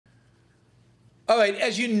All right,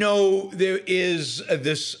 as you know, there is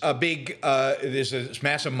this there's a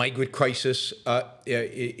massive migrant crisis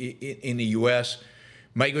in the U.S.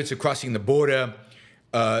 Migrants are crossing the border.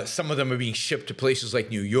 Some of them are being shipped to places like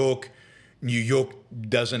New York. New York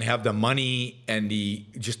doesn't have the money and the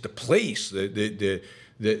place, the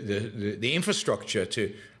infrastructure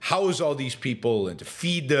to house all these people and to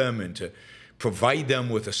feed them and to provide them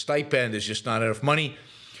with a stipend. There's just not enough money.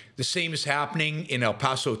 The same is happening in El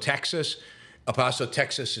Paso, Texas. El Paso,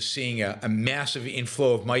 Texas is seeing a massive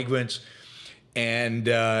inflow of migrants, and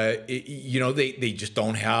they just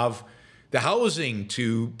don't have the housing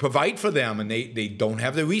to provide for them, and they don't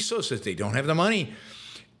have the resources, they don't have the money,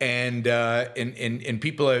 and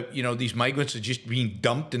people are, these migrants are just being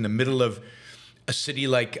dumped in the middle of a city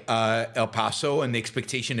like El Paso, and the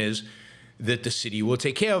expectation is that the city will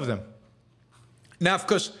take care of them. Now, of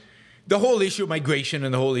course, the whole issue of migration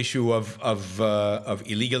and the whole issue of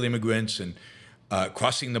illegal immigrants and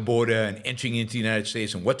crossing the border and entering into the United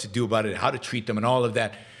States and what to do about it, how to treat them and all of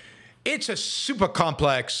that, it's a super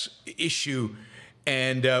complex issue,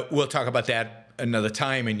 and we'll talk about that another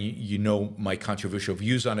time, and you know my controversial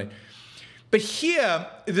views on it. But here,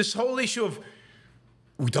 this whole issue of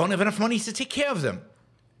we don't have enough money to take care of them,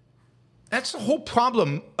 that's the whole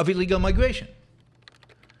problem of illegal migration.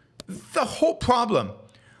 The whole problem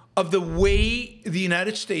of the way the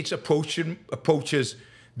United States approaches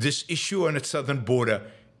this issue on its southern border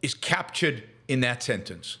is captured in that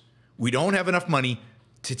sentence. We don't have enough money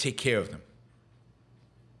to take care of them.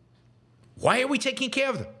 Why are we taking care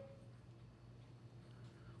of them?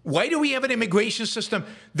 Why do we have an immigration system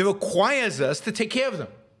that requires us to take care of them?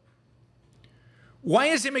 Why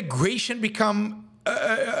has immigration become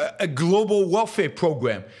a global welfare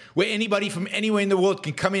program where anybody from anywhere in the world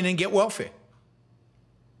can come in and get welfare?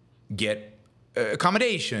 Get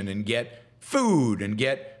accommodation and get food and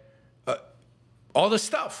get all the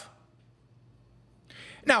stuff.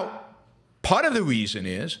 Now, part of the reason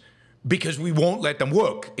is because we won't let them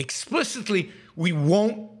work. Explicitly, we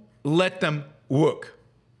won't let them work.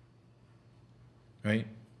 Right?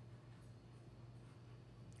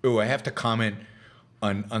 Oh, I have to comment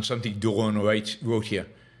on something Yaron wrote here.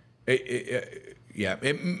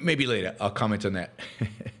 Maybe later. I'll comment on that.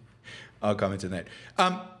 I'll comment on that.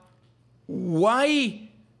 Why?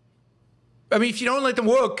 I mean, if you don't let them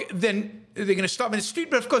work, then they're going to starve in the street.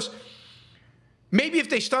 But of course, maybe if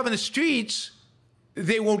they starve in the streets,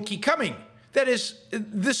 they won't keep coming. That is,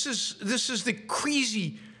 this is the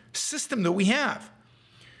crazy system that we have.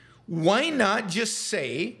 Why not just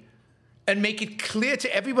say and make it clear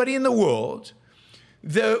to everybody in the world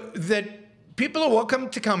that people are welcome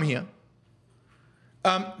to come here.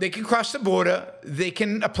 They can cross the border. They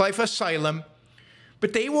can apply for asylum.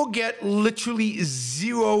 But they will get literally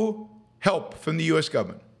zero help from the U.S.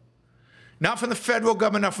 government. Not from the federal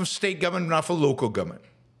government, not from state government, not from local government.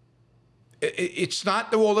 It's not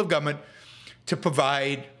the role of government to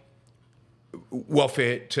provide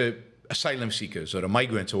welfare to asylum seekers or to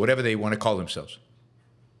migrants or whatever they want to call themselves.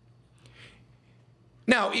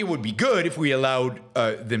 Now, it would be good if we allowed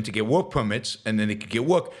them to get work permits and then they could get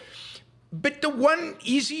work. But the one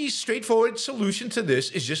easy, straightforward solution to this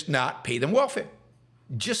is just not pay them welfare.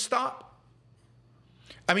 Just stop.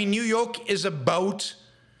 I mean, New York is about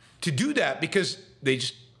to do that because they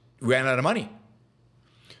just ran out of money.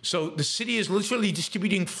 So the city is literally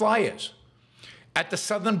distributing flyers at the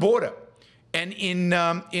southern border and in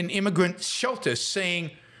immigrant shelters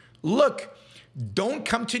saying, look, don't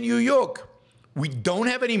come to New York. We don't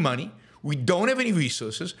have any money. We don't have any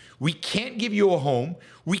resources. We can't give you a home.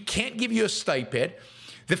 We can't give you a stipend.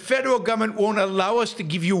 The federal government won't allow us to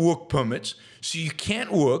give you work permits, so you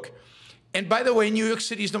can't work. And by the way, New York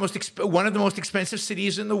City is one of the most expensive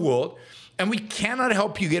cities in the world, and we cannot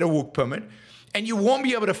help you get a work permit. And you won't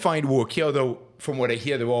be able to find work here, although from what I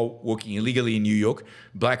hear, they're all working illegally in New York,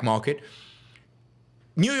 black market.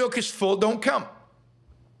 New York is full, don't come.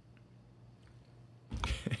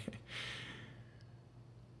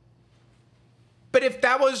 But if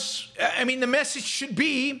that was, I mean, the message should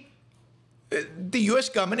be the U.S.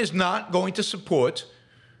 government is not going to support,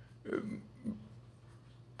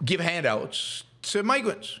 give handouts to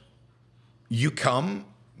migrants. You come,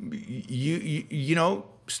 you know,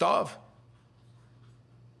 starve.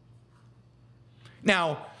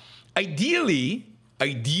 Now, ideally,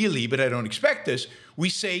 but I don't expect this, we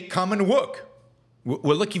say come and work.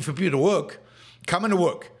 We're looking for people to work. Come and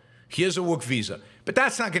work. Here's a work visa. But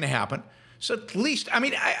that's not going to happen. So at least, I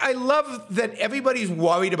mean, I love that everybody's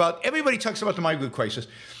worried about, everybody talks about the migrant crisis.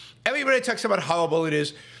 Everybody talks about how horrible it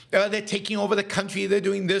is. They're taking over the country. They're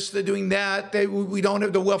doing this. They're doing that. We don't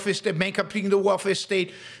have the welfare state. Bankrupting the welfare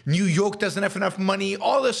state. New York doesn't have enough money.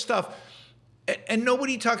 All this stuff. And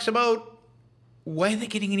nobody talks about why are they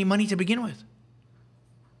getting any money to begin with?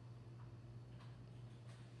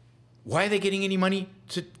 Why are they getting any money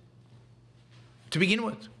to begin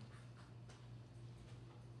with?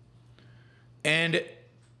 And,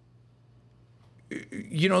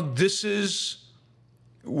 you know, this is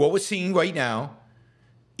what we're seeing right now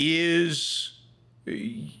is,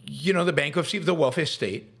 you know, the bankruptcy of the welfare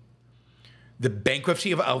state, the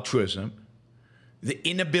bankruptcy of altruism, the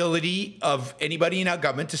inability of anybody in our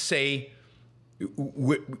government to say,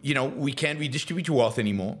 you know, we can't redistribute wealth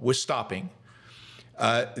anymore. We're stopping.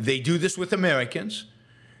 They do this with Americans,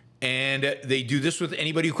 and they do this with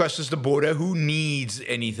anybody who crosses the border who needs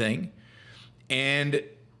anything. And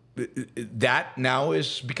that now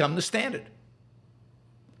has become the standard.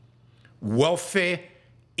 Welfare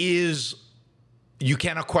is, you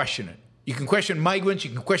cannot question it. You can question migrants,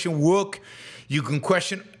 you can question work, you can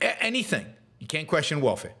question anything. You can't question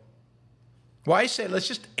welfare. Well, I said, let's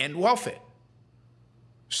just end welfare.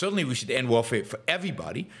 Certainly we should end welfare for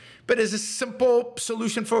everybody, but as a simple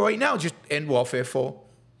solution for right now, just end welfare for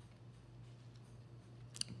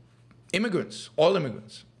immigrants, all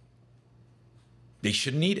immigrants. They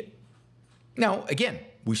shouldn't need it. Now, again,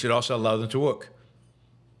 we should also allow them to work.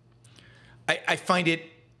 I find it,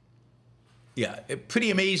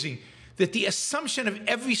 pretty amazing that the assumption of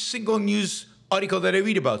every single news article that I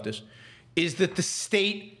read about this is that the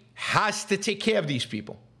state has to take care of these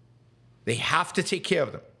people. They have to take care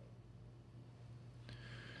of them.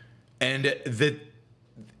 And that,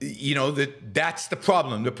 you know, that's the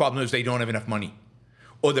problem. The problem is they don't have enough money.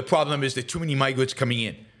 Or the problem is there are too many migrants coming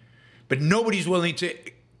in. But nobody's willing to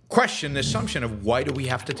question the assumption of why do we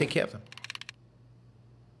have to take care of them?